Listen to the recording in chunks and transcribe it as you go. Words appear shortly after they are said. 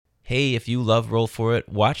Hey, if you love Roll For It,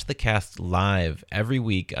 watch the cast live every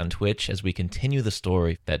week on Twitch as we continue the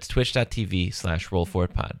story. That's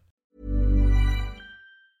twitch.tv/rollforitpod.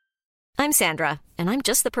 I'm Sandra, and I'm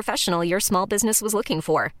just the professional your small business was looking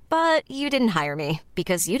for. But you didn't hire me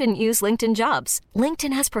because you didn't use LinkedIn Jobs.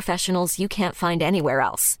 LinkedIn has professionals you can't find anywhere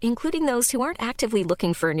else, including those who aren't actively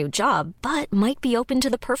looking for a new job, but might be open to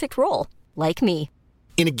the perfect role, like me.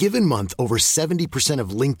 In a given month, over 70% of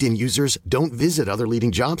LinkedIn users don't visit other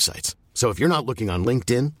leading job sites. So if you're not looking on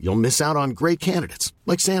LinkedIn, you'll miss out on great candidates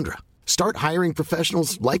like Sandra. Start hiring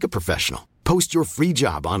professionals like a professional. Post your free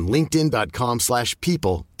job on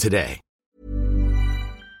linkedin.com/people today.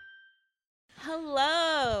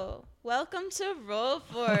 Hello. Welcome to Roll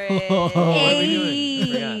For It. What are we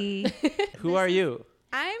doing? I forgot. Who are you?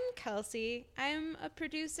 I'm Kelsey. I'm a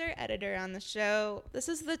producer, editor on the show. This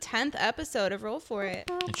is the 10th episode of Roll For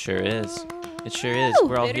It. It sure is. It sure is.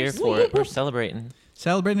 We're all here for it. We're celebrating.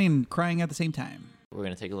 Celebrating and crying at the same time. We're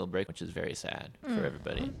going to take a little break, which is very sad for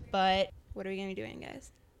everybody. But what are we going to be doing,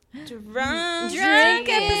 guys? Drunk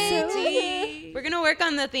episode. We're going to work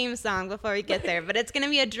on the theme song before we get there, but it's going to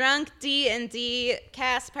be a drunk D&D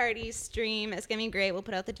cast party stream. It's going to be great. We'll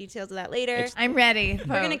put out the details of that later. I'm ready,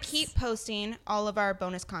 We're going to keep posting all of our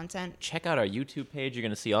bonus content. Check out our YouTube page. You're going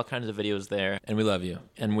to see all kinds of videos there, and we love you.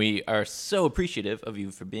 And we are so appreciative of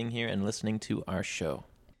you for being here and listening to our show.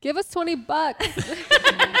 Give us $20.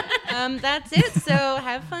 That's it. So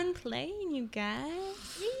have fun playing, you guys.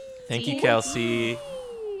 Thank you, Kelsey.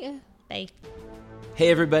 Bye. Hey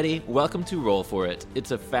everybody, welcome to Roll For It.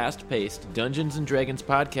 It's a fast-paced Dungeons & Dragons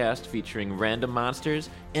podcast featuring random monsters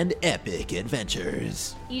and epic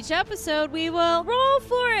adventures. Each episode, we will roll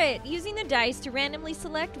for it, using the dice to randomly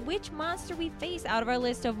select which monster we face out of our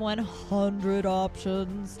list of 100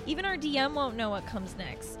 options. Even our DM won't know what comes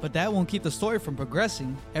next. But that won't keep the story from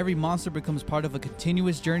progressing. Every monster becomes part of a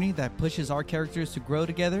continuous journey that pushes our characters to grow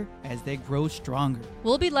together as they grow stronger.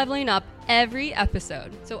 We'll be leveling up every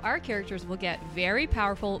episode, so our characters will get very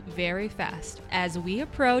powerful very fast as we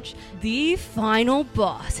approach the final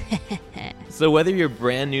boss. So whether you're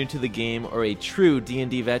brand new to the game or a true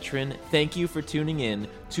D&D veteran, thank you for tuning in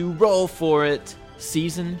to Roll For It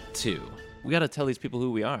Season 2. We gotta tell these people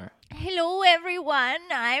who we are. Hello, everyone.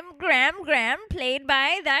 I'm Graham, played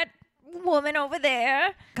by that woman over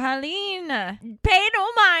there, Colleen. Pay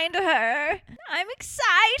no mind to her. I'm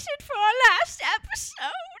excited for our last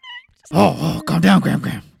episode. Oh, calm down,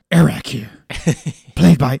 Graham. Eric here.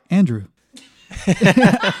 Played by Andrew.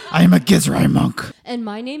 I am a Gizrai monk. And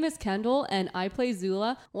my name is Kendall, and I play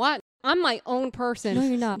Zula. What? I'm my own person. No,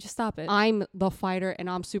 you're not. Just stop it. I'm the fighter, and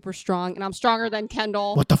I'm super strong, and I'm stronger than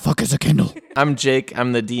Kendall. What the fuck is a Kindle? I'm Jake,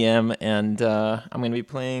 I'm the DM, and I'm gonna be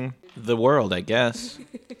playing the world, I guess.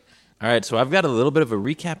 All right, so I've got a little bit of a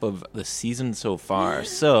recap of the season so far.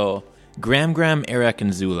 So, Graham, Eric,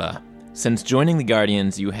 and Zula. Since joining the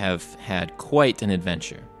Guardians, you have had quite an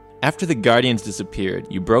adventure. After the Guardians disappeared,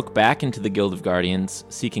 you broke back into the Guild of Guardians,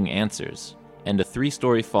 seeking answers, and a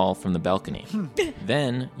 3-story fall from the balcony.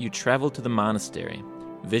 Then, you traveled to the monastery.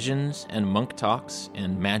 Visions and monk talks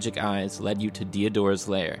and magic eyes led you to Diodor's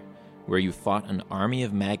lair, where you fought an army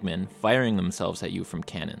of magmen firing themselves at you from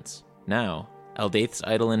cannons. Now, Eldaith's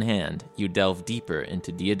idol in hand, you delve deeper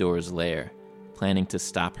into Diodor's lair, planning to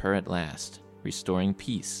stop her at last, restoring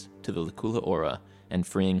peace to the Lacula Aura and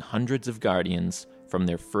freeing hundreds of Guardians from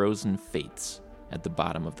their frozen fates at the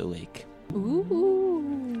bottom of the lake.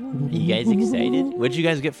 Ooh. Are you guys excited? What'd you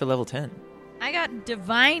guys get for level 10? I got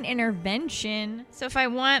divine intervention. So if I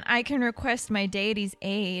want, I can request my deity's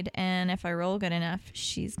aid. And if I roll good enough,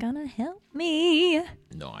 she's gonna help me.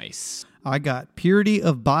 Nice. I got purity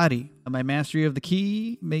of body. My mastery of the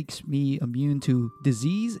key makes me immune to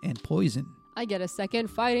disease and poison. I get a second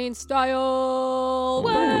fighting style.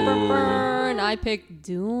 Burn. I picked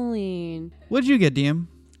dueling. What'd you get, DM?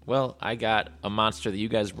 Well, I got a monster that you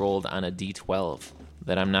guys rolled on a D12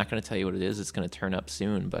 that I'm not going to tell you what it is. It's going to turn up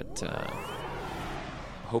soon, but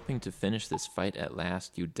hoping to finish this fight at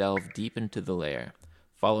last, you delve deep into the lair,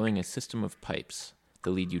 following a system of pipes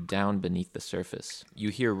that lead you down beneath the surface. You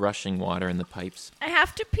hear rushing water in the pipes. I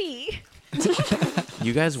have to pee.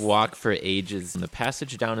 You guys walk for ages, and the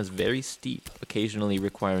passage down is very steep, occasionally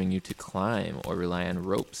requiring you to climb or rely on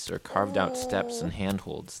ropes or carved out steps and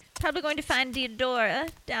handholds. Probably going to find Diodora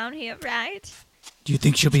down here, right? Do you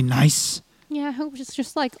think she'll be nice? Yeah, I hope it's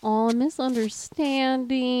just like all a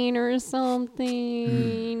misunderstanding or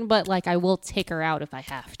something. But like, I will take her out if I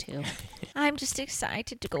have to. I'm just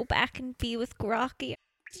excited to go back and be with Grokky.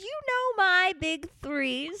 Do you know my big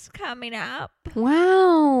 3's coming up?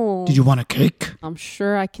 Wow. Did you want a cake? I'm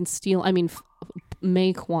sure I can steal.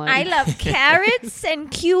 make one. I love carrots and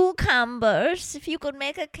cucumbers. If you could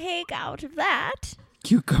make a cake out of that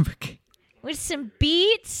Cucumber cake. with some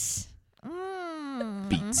beets.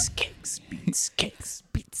 Beets, cakes.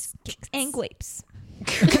 And grapes.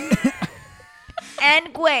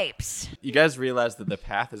 And grapes. You guys realize that the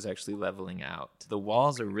path is actually leveling out. The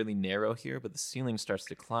walls are really narrow here, but the ceiling starts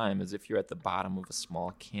to climb as if you're at the bottom of a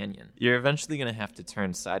small canyon. You're eventually going to have to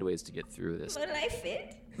turn sideways to get through this. Will I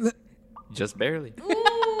fit? Just barely.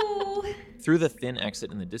 Ooh. Through the thin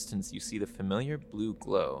exit in the distance, you see the familiar blue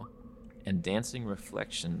glow and dancing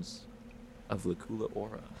reflections of Lacula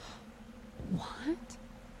Aura. What?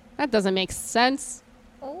 That doesn't make sense.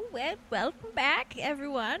 Oh, well, welcome back,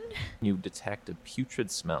 everyone. You detect a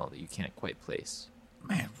putrid smell that you can't quite place.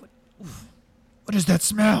 Man, what is that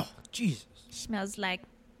smell? Jesus. Smells like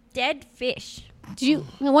dead fish. Did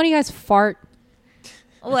one of you guys fart?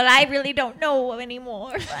 Well, I really don't know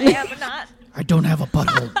anymore. I have not. I don't have a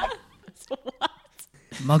butthole. What?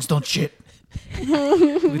 Mugs don't shit. We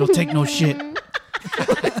don't take no shit.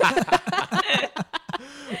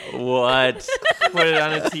 What? Put it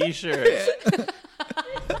on a t-shirt.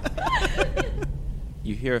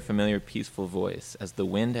 You hear a familiar peaceful voice as the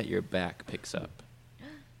wind at your back picks up.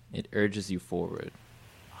 It urges you forward.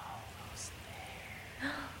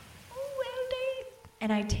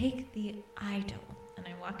 And I take the idol and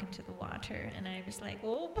I walk into the water and I was like,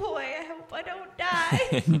 oh boy, I hope I don't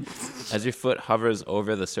die. As your foot hovers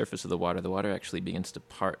over the surface of the water actually begins to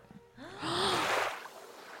part.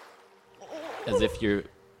 As if you're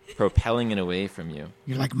propelling it away from you.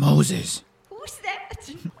 You're like Moses. Who's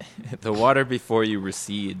that? The water before you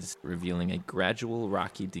recedes, revealing a gradual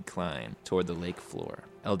rocky decline toward the lake floor.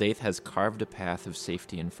 Eldaith has carved a path of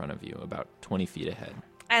safety in front of you, about 20 feet ahead.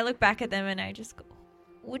 I look back at them and I just go,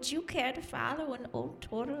 would you care to follow an old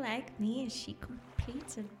turtle like me as she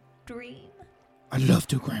completes a dream? I'd love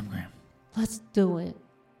to, Gram. Let's do it.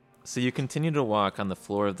 So you continue to walk on the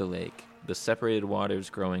floor of the lake, the separated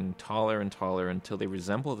waters growing taller and taller until they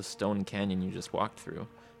resemble the stone canyon you just walked through,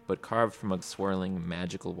 but carved from a swirling,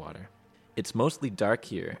 magical water. It's mostly dark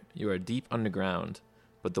here. You are deep underground,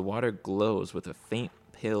 but the water glows with a faint,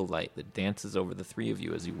 pale light that dances over the three of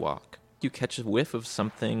you as you walk. You catch a whiff of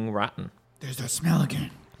something rotten. There's that smell again.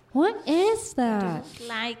 What is that?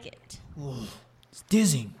 Like it. Whoa, it's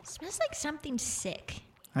dizzying. Smells like something sick.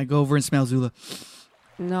 I go over and smell Zula.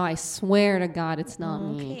 No, I swear to God, it's not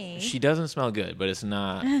me. Okay. She doesn't smell good, but it's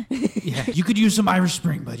not. Yeah, you could use some Irish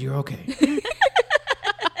Spring, but you're okay.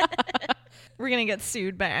 We're going to get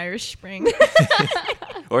sued by Irish Spring.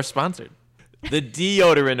 Or sponsored. The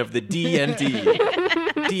deodorant of the D&D.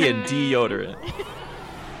 D&D deodorant.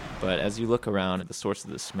 But as you look around at the source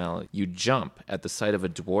of the smell, you jump at the sight of a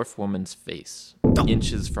dwarf woman's face,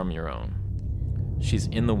 inches from your own. She's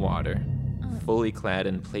in the water, fully clad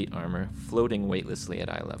in plate armor, floating weightlessly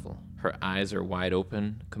at eye level. Her eyes are wide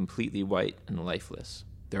open, completely white and lifeless.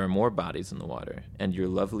 There are more bodies in the water, and your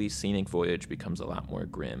lovely scenic voyage becomes a lot more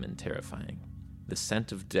grim and terrifying. The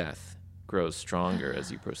scent of death grows stronger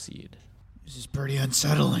as you proceed. This is pretty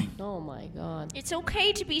unsettling. Oh my God. It's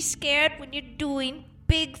okay to be scared when you're doing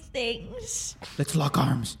big things. Let's lock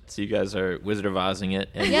arms. So you guys are Wizard of Ozing it,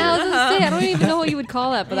 and Yeah, I was gonna say, I don't even know what you would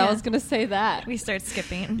call that, but I was gonna say that. We start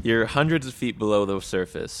skipping. you're hundreds of feet below the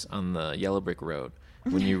surface on the yellow brick road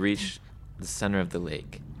when you reach the center of the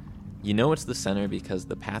lake. You know it's the center because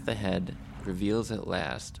the path ahead reveals at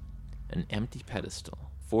last an empty pedestal,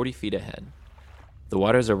 40 feet ahead. The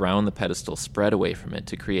waters around the pedestal spread away from it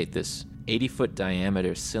to create this 80-foot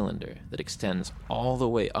diameter cylinder that extends all the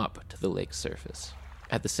way up to the lake's surface.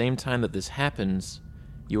 At the same time that this happens,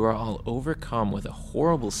 you are all overcome with a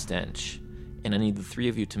horrible stench, and I need the three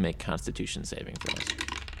of you to make Constitution saving throws.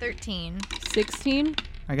 13. 16?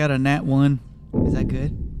 I got a nat 1. Is that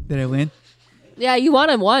good? Did I win? Yeah, you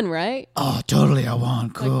wanted one, right? Oh, totally. I won.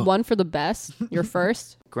 Cool. Like one for the best. You're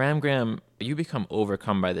first. Graham, you become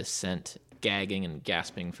overcome by this scent, gagging and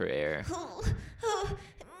gasping for air.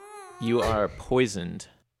 You are poisoned.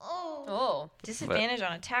 Oh. Disadvantage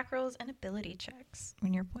on attack rolls and ability checks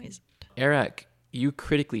when you're poisoned. Eric, you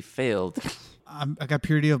critically failed. I got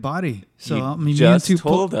purity of body. So you I'm immune just to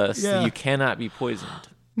told us Yeah. that you cannot be poisoned.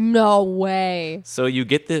 No way. So you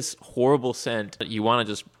get this horrible scent that you want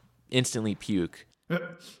to just instantly puke. I'm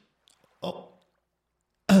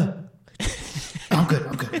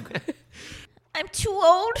good. I'm too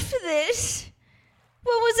old for this.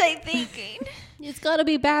 What was I thinking? It's gotta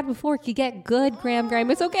be bad before it can get good, Graham.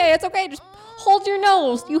 It's okay. Just hold your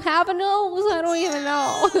nose. You have a nose? I don't even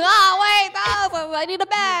know. Wait, no, I need a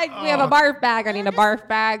bag. We have a barf bag. I need a barf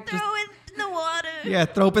bag. Throw it in the water. Yeah,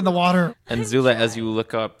 throw up in the water. And Zula, as you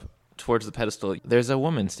look up towards the pedestal, there's a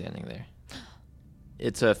woman standing there.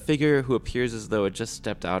 It's a figure who appears as though it just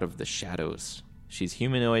stepped out of the shadows. She's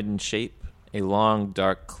humanoid in shape. A long,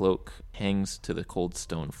 dark cloak hangs to the cold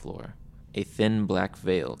stone floor. A thin black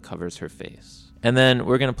veil covers her face. And then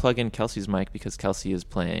we're going to plug in Kelsey's mic because Kelsey is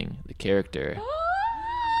playing the character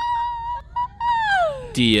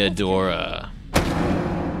Deodora.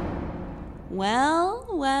 Well.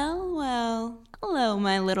 Hello,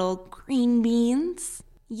 my little green beans.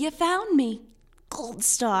 You found me. Gold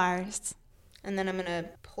stars. And then I'm going to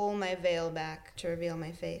pull my veil back to reveal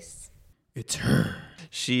my face. It's her.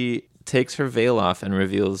 She takes her veil off and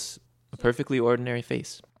reveals a perfectly ordinary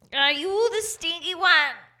face. Are you the stinky one?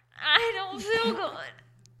 I don't feel good.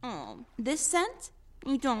 Oh, this scent?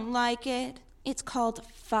 You don't like it? It's called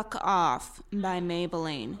Fuck Off by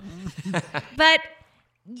Maybelline. But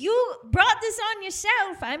you brought this on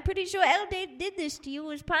yourself. I'm pretty sure Elday did this to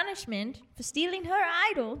you as punishment for stealing her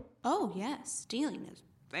idol. Oh, yes, stealing is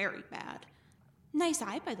very bad. Nice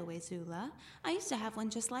eye, by the way, Zula. I used to have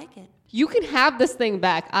one just like it. You can have this thing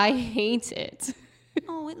back. I hate it.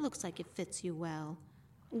 Oh, it looks like it fits you well.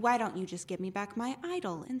 Why don't you just give me back my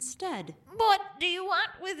idol instead? What do you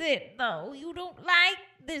want with it, though? You don't like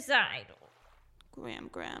this idol.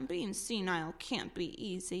 Graham, being senile can't be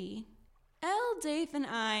easy. Eldaith and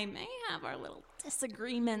I may have our little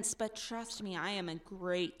disagreements, but trust me, I am a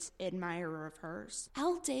great admirer of hers.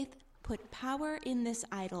 Eldaith put power in this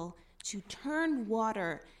idol to turn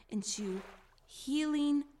water into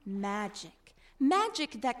healing magic.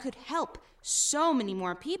 Magic that could help so many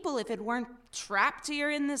more people if it weren't trapped here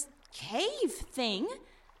in this cave thing.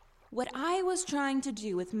 What I was trying to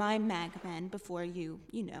do with my magmen before you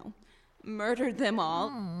murdered them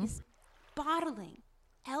all is bottling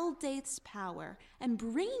Eldaith's power and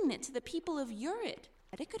bringing it to the people of Urid.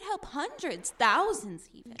 It could help hundreds, thousands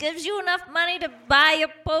even. Gives you enough money to buy your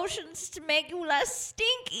potions to make you less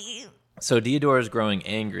stinky. So Deodora is growing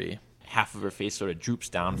angry. Half of her face sort of droops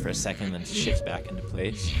down for a second, then shifts back into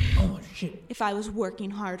place. Oh, shit. If I was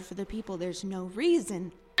working hard for the people, there's no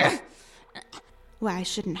reason why I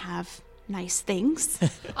shouldn't have nice things.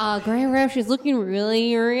 Graham, she's looking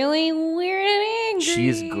really, really weird and angry.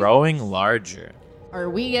 She's growing larger. Are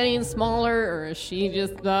we getting smaller, or is she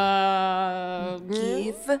just, Give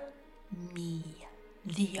me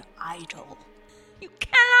the idol. You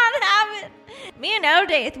cannot have it. Me and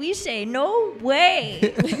Eldaith, we say no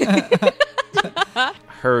way.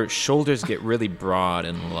 Her shoulders get really broad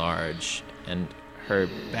and large, and her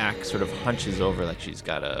back sort of hunches over like she's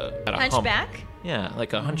got a hump. Hunchback? Yeah,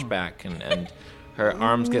 like a hunchback, and her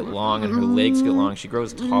arms get long and her legs get long. She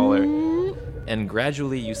grows taller, and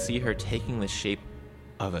gradually you see her taking the shape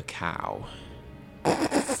of a cow.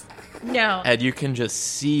 No. And you can just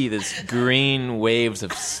see this green waves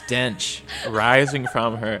of stench rising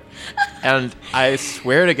from her. And I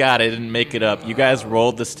swear to God, I didn't make it up. You guys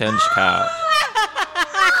rolled the stench cow.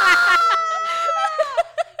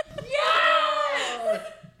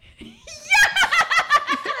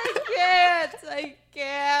 I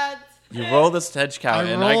can't. You rolled the stench cow,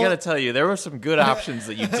 and I gotta tell you, there were some good options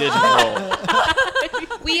that you didn't roll.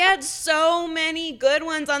 We had so many good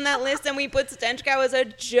ones on that list, and we put stench cow as a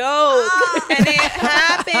joke, and it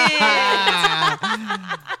happened.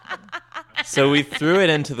 So we threw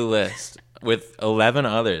it into the list with 11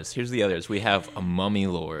 others. Here's the others. We have a mummy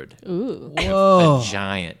lord, Whoa. a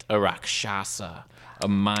giant, a rakshasa, a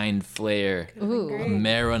mind flayer, a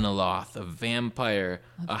Marinaloth, a vampire,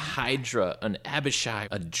 a hydra, an Abishai,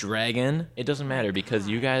 a dragon. It doesn't matter because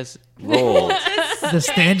you guys rolled. The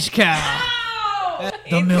stench cow.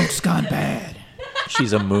 The milk's gone bad.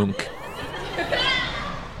 She's a moonk.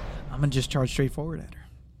 I'm going to just charge straight forward at her.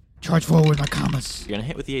 Charge forward with my commas. You're gonna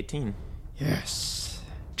hit with the 18. Yes.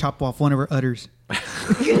 Chop off one of her udders. Oh.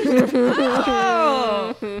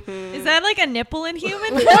 Is that like a nipple in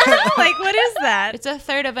human? Like, what is that? It's a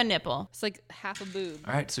third of a nipple. It's like half a boob.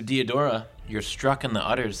 All right, so Deodora, you're struck in the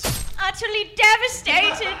udders. Utterly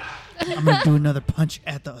devastated. I'm going to do another punch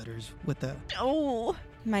at the udders with the... Oh,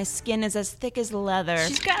 My skin is as thick as leather.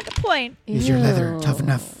 she's got the point. Is your leather tough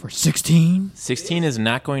enough for 16? 16 is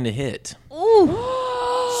not going to hit. Ooh.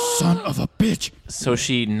 Son of a bitch. So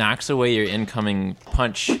she knocks away your incoming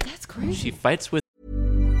punch. That's crazy. She fights with...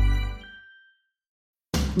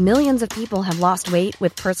 Millions of people have lost weight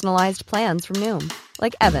with personalized plans from Noom.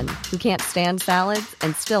 Like Evan, who can't stand salads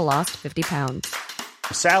and still lost 50 pounds.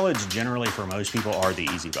 Salads generally for most people are the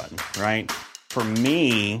easy button, right? For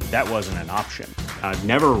me, that wasn't an option. I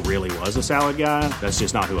never really was a salad guy. That's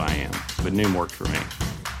just not who I am. But Noom worked for me.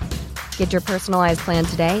 Get your personalized plan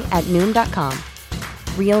today at Noom.com.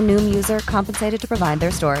 Real Noom user compensated to provide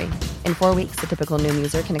their story. In 4 weeks, the typical Noom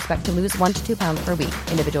user can expect to lose 1 to 2 pounds per week.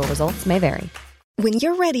 Individual results may vary. When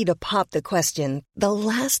you're ready to pop the question, the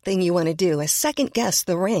last thing you want to do is second-guess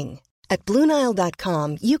the ring. At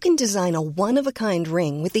BlueNile.com, you can design a one-of-a-kind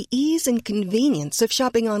ring with the ease and convenience of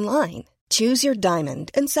shopping online. Choose your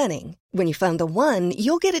diamond and setting. When you find the one,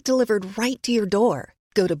 you'll get it delivered right to your door.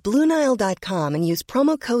 Go to BlueNile.com and use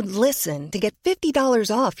promo code LISTEN to get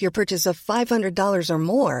 $50 off your purchase of $500 or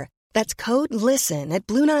more. That's code LISTEN at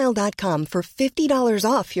BlueNile.com for $50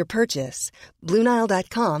 off your purchase.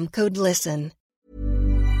 BlueNile.com, code LISTEN.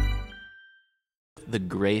 The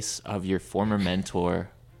grace of your former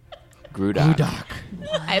mentor, Grudock.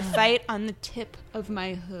 I fight on the tip of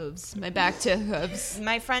my hooves, my back two hooves.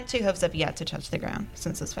 My front two hooves have yet to touch the ground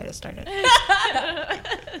since this fight has started.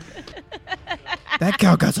 That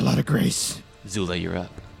cow got a lot of grace. Zula, you're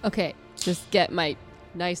up. Okay, just get my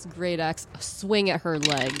nice great axe, swing at her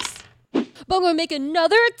legs. But I'm gonna make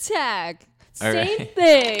another attack. Same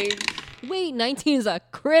thing. Wait, 19 is a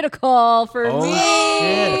critical for me. Oh,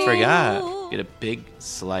 shit, I forgot. Get a big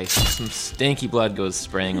slice. Some stinky blood goes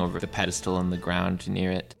spraying over the pedestal on the ground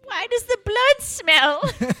near it. Why does the blood smell?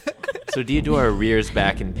 So Deodora rears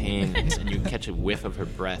back in pain, and you catch a whiff of her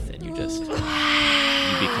breath, and you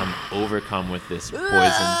become overcome with this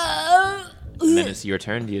poison. And then it's your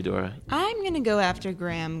turn, Deodora. I'm going to go after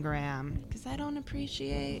Gram, because I don't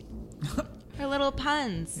appreciate her little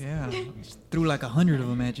puns. Yeah, just threw like 100 of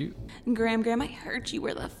them at you. Gram, I heard you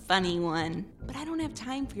were the funny one, but I don't have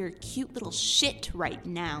time for your cute little shit right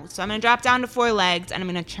now. So I'm going to drop down to 4 legs, and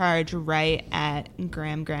I'm going to charge right at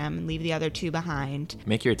Gram and leave the other 2 behind.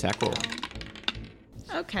 Make your attack roll.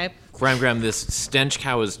 Okay. Gram, this stench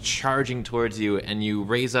cow is charging towards you, and you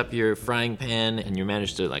raise up your frying pan, and you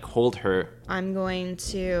manage to hold her. I'm going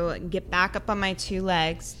to get back up on my 2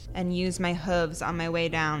 legs and use my hooves on my way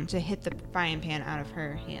down to hit the frying pan out of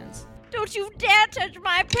her hands. Don't you dare touch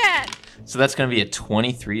my pan. So that's going to be a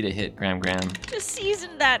 23 to hit Gram. Just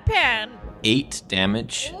season that pan. 8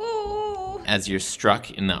 damage. Ooh. As you're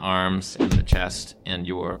struck in the arms and the chest, and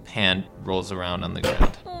your pan rolls around on the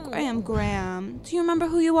ground. Gram, do you remember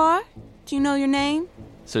who you are? Do you know your name?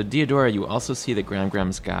 So, Deodora, you also see that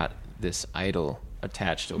Gram's got this idol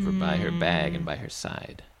attached over by her bag and by her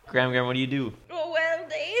side. Gram, what do you do? Oh, well,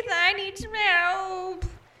 Dave, I need some help.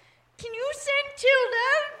 Can you send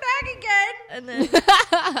Tilda back again? And then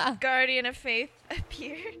Guardian of Faith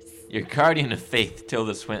appears. Your Guardian of Faith,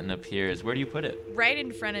 Tilda Swinton, appears. Where do you put it? Right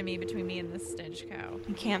in front of me, between me and the stench cow.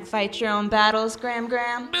 You can't fight your own battles, Gram.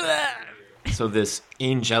 So this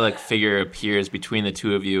angelic figure appears between the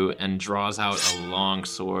two of you and draws out a long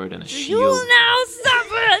sword and a shield. You'll now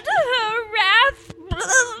suffer her wrath.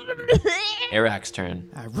 Arak's turn.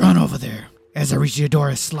 I run over there. As I reach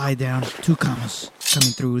Deodora, slide down 2 commas coming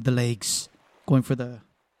through the legs. Going for the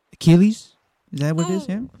Achilles? Is that what it is?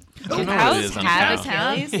 Yeah. I don't know what it is on cow.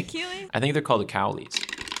 Achilles? I think they're called the cowlies.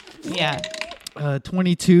 Yeah.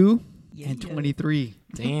 22 and 23.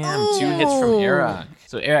 Damn, 2 hits from Arak.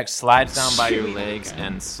 So Arak slides down by your legs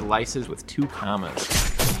and slices with 2 commas.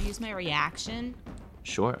 Can I use my reaction?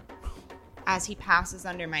 Sure. As he passes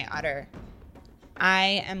under my udder,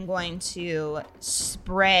 I am going to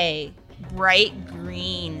spray bright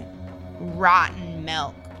green rotten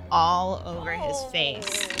milk all over his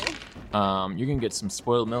face. You're gonna get some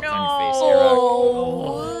spoiled milk on your face, Arak.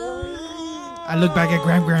 I look back at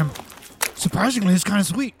Gram. Surprisingly, it's kind of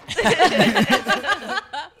sweet.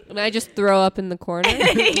 And I just throw up in the corner.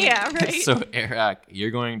 Yeah, right. So, Arak,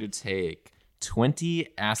 you're going to take 20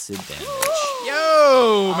 acid damage.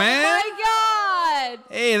 Yo, man. Oh my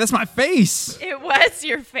god! Hey, that's my face. It was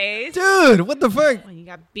your face. Dude, what the fuck? Oh, you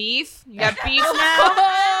got beef? You got beef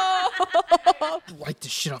now? Wipe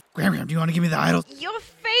this shit off. Gram, do you want to give me the idol? Your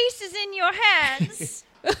face is in your hands.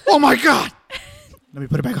 Oh my god! Let me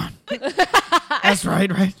put it back on. That's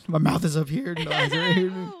right. My mouth is up here. No, eyes are right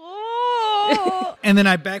here. And then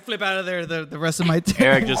I backflip out of there the rest of my turn.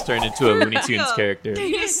 Arak just turned into a Looney Tunes character.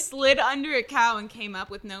 You just slid under a cow and came up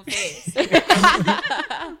with no face.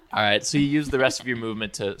 All right, so you use the rest of your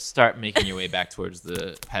movement to start making your way back towards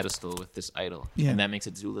the pedestal with this idol. Yeah. And that makes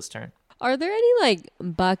it Zula's turn. Are there any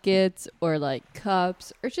buckets or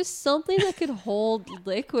cups or just something that could hold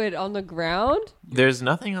liquid on the ground? There's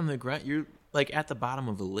nothing on the ground. You're at the bottom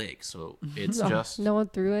of a lake, so it's just... No one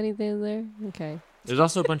threw anything there? Okay. There's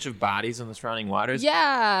also a bunch of bodies in the surrounding waters.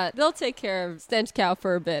 Yeah, they'll take care of Stench Cow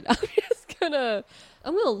for a bit. I'm gonna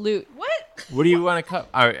loot. What? What do you want to cut?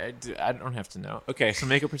 I don't have to know. Okay, so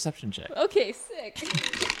make a perception check. Okay, sick.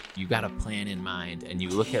 You got a plan in mind, and you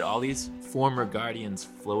look at all these former guardians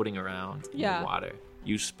floating around in the water.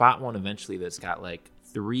 You spot one eventually that's got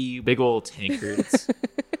 3 big old tankards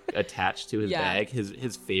attached to his Yeah. bag.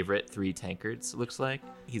 His favorite 3 tankards, looks like.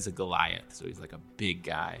 He's a Goliath, so he's like a big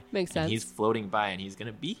guy. Makes And sense. he's floating by, and he's going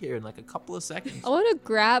to be here in like a couple of seconds. I want to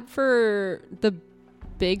grab for the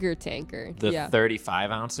bigger tanker. The yeah.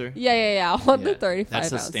 35-ouncer? Yeah. I want the 35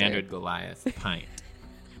 That's a ouncer. standard Goliath pint.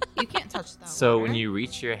 You can't touch that. So water. when you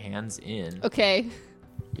reach your hands in, Okay.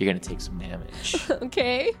 you're going to take some damage.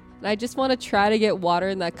 Okay. I just want to try to get water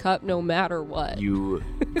in that cup no matter what. You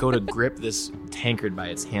go to grip this tankard by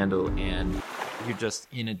its handle, and you're just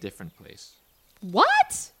in a different place.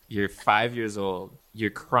 What? You're 5 years old. You're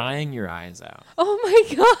crying your eyes out. Oh my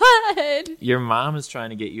god. Your mom is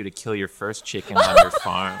trying to get you to kill your first chicken on your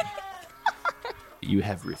farm. You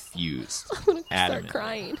have refused. I'm gonna start Adamantly.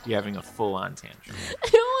 crying. You're having a full-on tantrum. I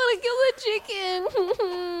don't want to kill the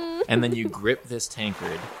chicken. And then you grip this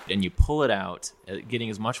tankard and you pull it out,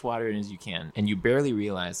 getting as much water in as you can, and you barely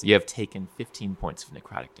realize that you have taken 15 points of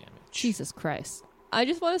necrotic damage. Jesus Christ. I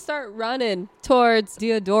just want to start running towards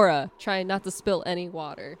Deodora, trying not to spill any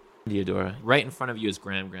water. Deodora, right in front of you is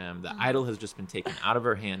Gram Gram. The idol has just been taken out of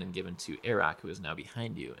her hand and given to Arak, who is now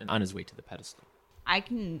behind you and on his way to the pedestal. I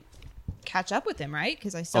can catch up with him, right?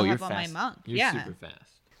 Because I still you're have all fast. my monk. You're super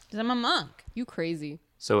fast. Because I'm a monk. You crazy.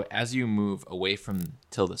 So as you move away from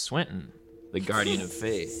Tilda Swinton, the guardian of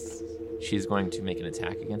faith, she's going to make an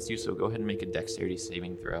attack against you. So go ahead and make a dexterity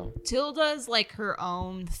saving throw. Tilda's like her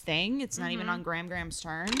own thing. It's not even on Gram Gram's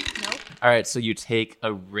turn. Nope. All right, so you take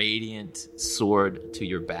a radiant sword to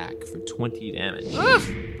your back for 20 damage.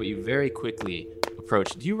 But you very quickly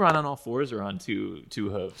approach. Do you run on all fours or on two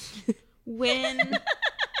hooves? When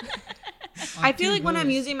I feel like when I'm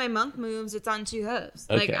using my monk moves, it's on 2 hooves.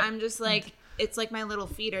 Okay. Like I'm just like it's like my little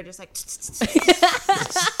feet are just like. So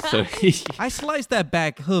I sliced that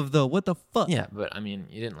back hoof though. What the fuck? yeah, but I mean,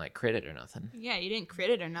 you didn't like crit it or nothing. Yeah, you didn't crit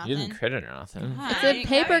it or nothing. You didn't crit it or nothing. It's a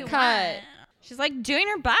paper cut. She's like doing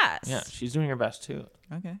her best. Yeah, she's doing her best too.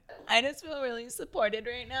 Okay. I just feel really supported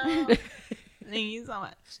right now. Thank you so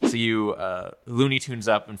much. So you Looney Tunes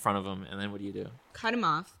up in front of him, and then what do? Cut him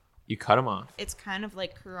off. You cut him off. It's kind of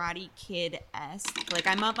like Karate Kid-esque. Like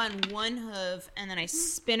I'm up on one hoof, and then I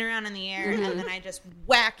spin around in the air, and then I just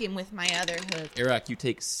whack him with my other hoof. Arak, you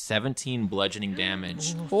take 17 bludgeoning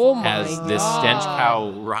damage Oh my as this stench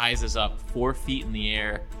cow rises up 4 feet in the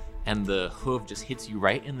air, and the hoof just hits you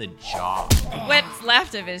right in the jaw. What's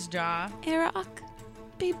left of his jaw. Arak,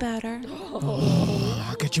 be better.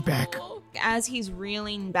 I'll get you back. As he's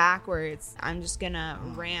reeling backwards, I'm just gonna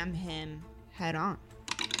ram him head on.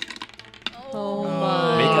 Oh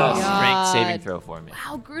my Make a god. strength saving throw for me.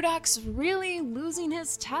 Wow, Grudak's really losing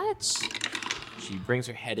his touch. She brings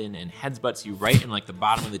her head in and headsbutts you right in like the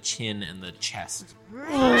bottom of the chin and the chest.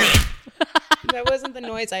 That wasn't the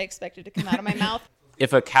noise I expected to come out of my mouth.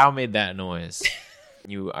 If a cow made that noise,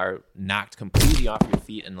 you are knocked completely off your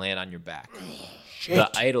feet and land on your back. The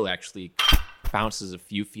idol actually bounces a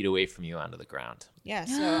few feet away from you onto the ground. Yeah,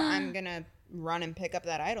 so I'm gonna run and pick up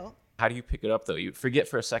that idol. How do you pick it up, though? You forget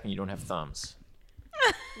for a second you don't have thumbs.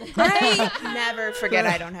 I never forget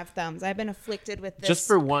I don't have thumbs. I've been afflicted with this. Just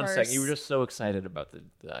for 1 curse. second. You were just so excited about the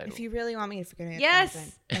idol. If you really want me to forget I have Yes.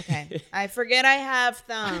 thumbs, then okay. I forget I have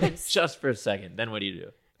thumbs. Just for a second. Then what do?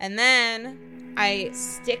 And then I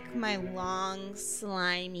stick my long,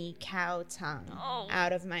 slimy cow tongue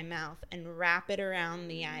out of my mouth and wrap it around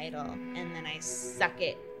the idol. And then I suck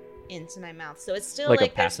it into my mouth. So it's still Like a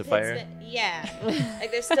there's bits pacifier? of it- yeah. Like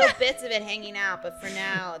there's still bits of it hanging out. But for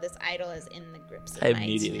now, this idol is in the grips of I my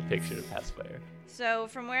immediately teeth. pictured a pacifier. So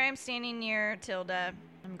from where I'm standing near Tilda,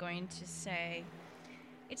 I'm going to say,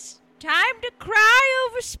 it's time to cry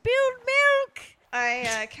over spilled milk.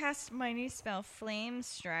 I cast my new spell, Flame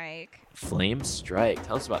Strike. Flame Strike.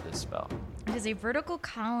 Tell us about this spell. It is a vertical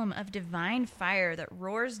column of divine fire that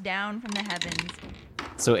roars down from the heavens.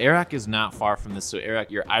 So Arak is not far from this. So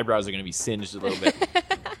Arak, your eyebrows are going to be singed a little bit.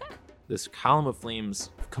 This column of flames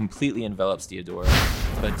completely envelops Deodora.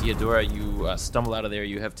 But Deodora, you stumble out of there.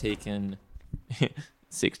 You have taken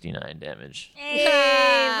 69 damage. Hey,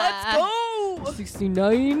 let's go!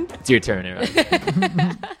 69. It's your turn, Arak.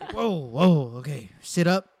 Whoa, okay. Sit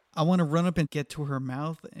up. I want to run up and get to her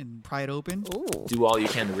mouth and pry it open. Do all you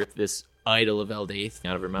can to rip this idol of Eldaith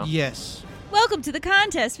out of her mouth. Yes. Welcome to the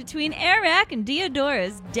contest between Arak and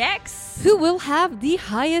Deodora's Dex. Who will have the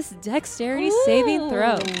highest dexterity saving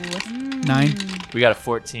throw? 9. We got a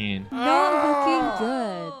 14. Not looking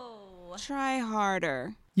good. Try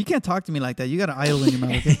harder. You can't talk to me like that. You got an idol in your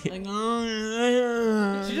mouth. Okay?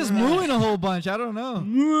 She's just moving a whole bunch. I don't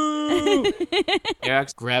know.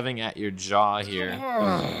 Arak's grabbing at your jaw here.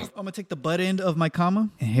 I'm going to take the butt end of my comma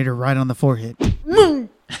and hit her right on the forehead.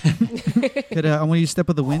 I want you to step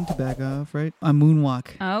of the wind to back off, right? A moonwalk.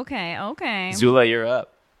 Okay. Zula, you're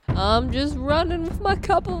up. I'm just running with my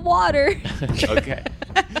cup of water. Okay.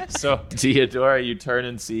 So, Theodora, you turn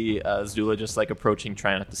and see Zula just like approaching,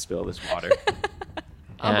 trying not to spill this water.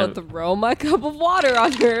 I'm going to throw my cup of water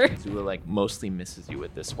on her. Zula like mostly misses you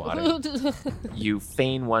with this water. You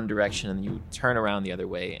feign one direction and you turn around the other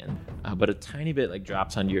way, and but a tiny bit like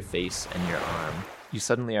drops onto your face and your arm. You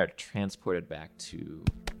suddenly are transported back to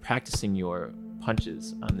practicing your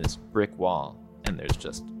punches on this brick wall, and there's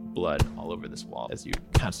just blood all over this wall as you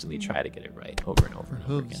constantly try to get it right over and over and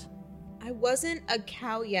over again. I wasn't a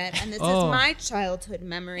cow yet, and this is my childhood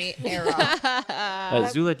memory era.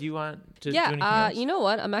 Zula, do you want to do anything else? You know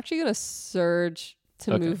what? I'm actually going to surge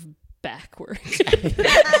to move backward.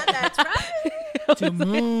 That's right. To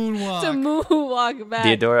moonwalk. To moonwalk back.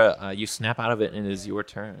 Theodora, you snap out of it, and it is your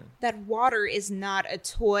turn. That water is not a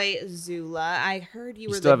toy, Zula. I heard you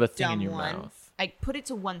were still the have a thing dumb in your one. mouth. I put it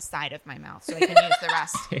to one side of my mouth so I can use the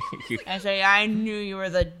rest. I say, I knew you were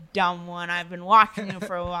the dumb one. I've been watching you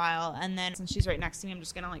for a while. And then since she's right next to me, I'm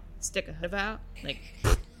just going to like stick a hoof out. Like,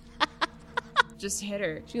 just hit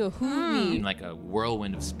her. She'll hoof me. In like a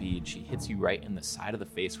whirlwind of speed, she hits you right in the side of the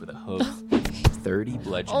face with a hoof. 30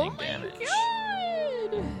 bludgeoning damage.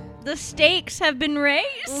 God. The stakes have been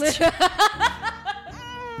raised.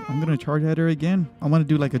 I'm going to charge at her again. I want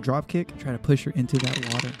to do like a drop kick. Try to push her into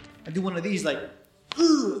that water. I do one of these like...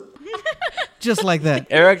 just like that.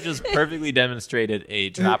 Eric just perfectly demonstrated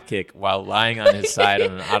a drop kick while lying on his side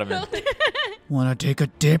on an ottoman. Want to take a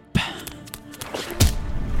dip?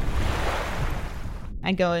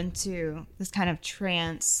 I go into this kind of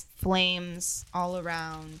trance, flames all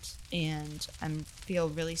around, and I feel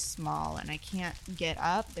really small, and I can't get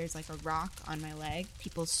up. There's like a rock on my leg.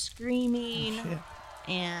 People screaming,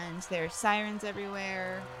 and there are sirens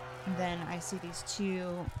everywhere. And then I see these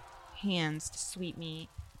two hands to sweep me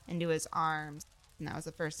into his arms. And that was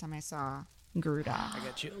the first time I saw Grudok. I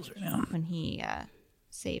got chills right now. When he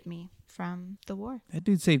saved me from the war. That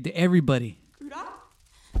dude saved everybody.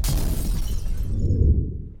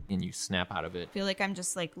 And you snap out of it. I feel like I'm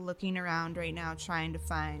just like looking around right now trying to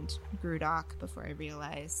find Grudok before I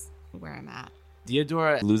realize where I'm at.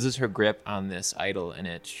 Theodora loses her grip on this idol, and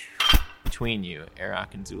it between you,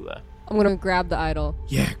 Arak and Zula. I'm going to grab the idol.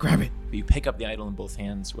 Yeah, grab it. You pick up the idol in both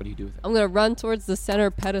hands. What do you do with it? I'm going to run towards the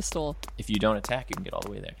center pedestal. If you don't attack, you can get all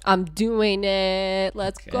the way there. I'm doing it.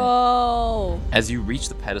 Let's go. As you reach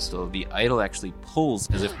the pedestal, the idol actually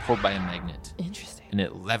pulls as if pulled by a magnet. Interesting. And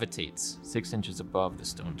it levitates 6 inches above the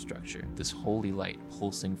stone structure, this holy light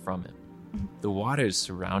pulsing from it. The waters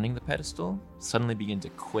surrounding the pedestal suddenly begin to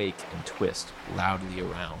quake and twist loudly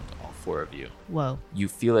around all four of you. Whoa. You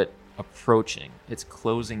feel it approaching. It's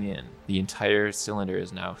closing in. The entire cylinder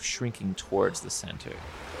is now shrinking towards the center.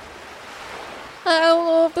 I don't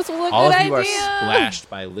know if this was a All good of you idea. are splashed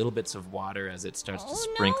by little bits of water as it starts to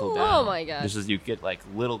sprinkle down. Oh my gosh. Just as you get like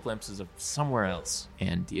little glimpses of somewhere else.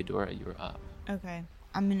 And Theodora, you're up. Okay.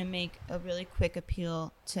 I'm going to make a really quick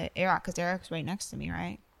appeal to Arak, because Arak's right next to me,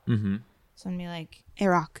 right? Mm-hmm. So I'm going to be like,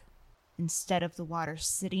 Arak, instead of the water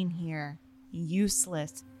sitting here,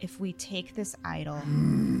 useless, if we take this idol,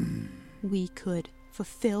 we could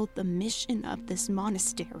fulfill the mission of this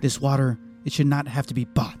monastery. This water, it should not have to be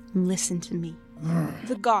bought. Listen to me.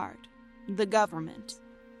 The guard, the government,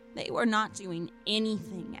 they were not doing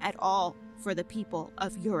anything at all for the people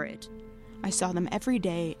of Urid. I saw them every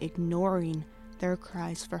day ignoring their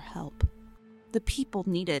cries for help. The people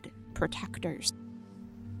needed protectors.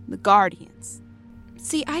 The guardians.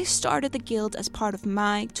 See, I started the guild as part of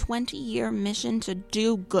my 20-year mission to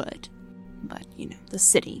do good. But, the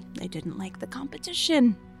city, they didn't like the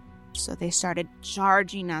competition. So they started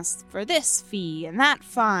charging us for this fee and that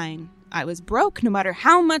fine. I was broke no matter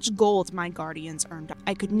how much gold my guardians earned.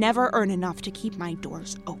 I could never earn enough to keep my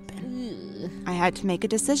doors open. I had to make a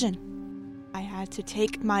decision. I had to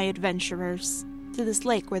take my adventurers to this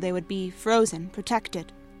lake where they would be frozen,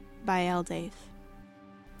 protected by Eldaith.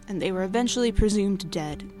 And they were eventually presumed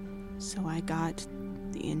dead. So I got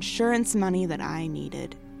the insurance money that I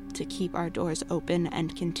needed to keep our doors open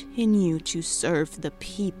and continue to serve the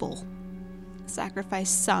people. Sacrifice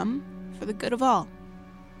some for the good of all.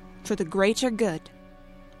 For the greater good.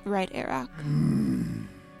 Right, Arak?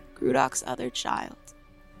 Grudok's other child.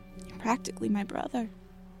 Practically my brother.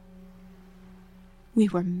 We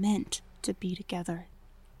were meant to be together.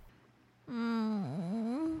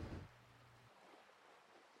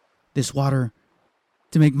 This water,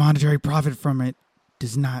 to make monetary profit from it,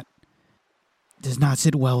 does not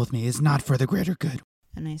sit well with me. It's not for the greater good.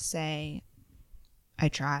 And I say, I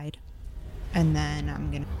tried. And then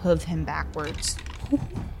I'm going to hoof him backwards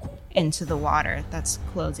into the water that's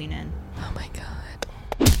closing in. Oh my god.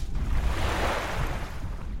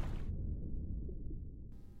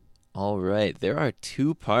 All right, there are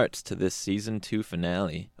 2 parts to this Season 2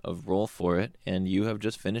 finale of Roll For It, and you have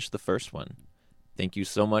just finished the first one. Thank you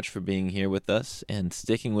so much for being here with us and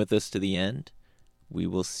sticking with us to the end. We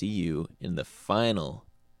will see you in the final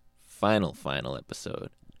episode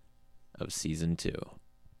of Season 2.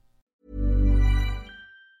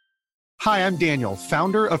 Hi, I'm Daniel,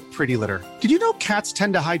 founder of Pretty Litter. Did you know cats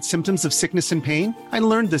tend to hide symptoms of sickness and pain? I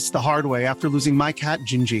learned this the hard way after losing my cat,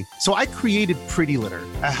 Gingy. So I created Pretty Litter,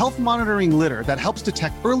 a health monitoring litter that helps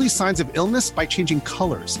detect early signs of illness by changing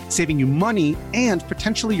colors, saving you money and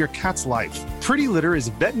potentially your cat's life. Pretty Litter is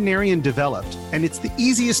veterinarian developed, and it's the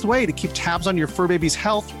easiest way to keep tabs on your fur baby's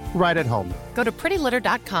health right at home. Go to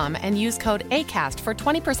prettylitter.com and use code ACAST for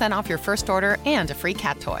 20% off your first order and a free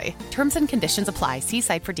cat toy. Terms and conditions apply. See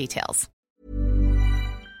site for details.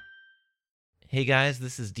 Hey guys,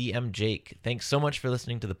 this is DM Jake. Thanks so much for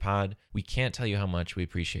listening to the pod. We can't tell you how much we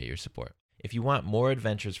appreciate your support. If you want more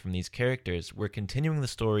adventures from these characters, we're continuing the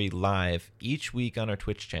story live each week on our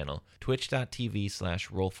Twitch channel,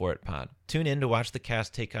 twitch.tv/rollforitpod. Tune in to watch the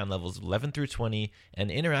cast take on levels 11 through 20 and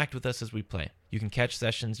interact with us as we play. You can catch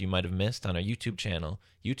sessions you might have missed on our YouTube channel,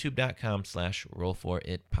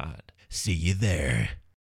 youtube.com/rollforitpod. See you there.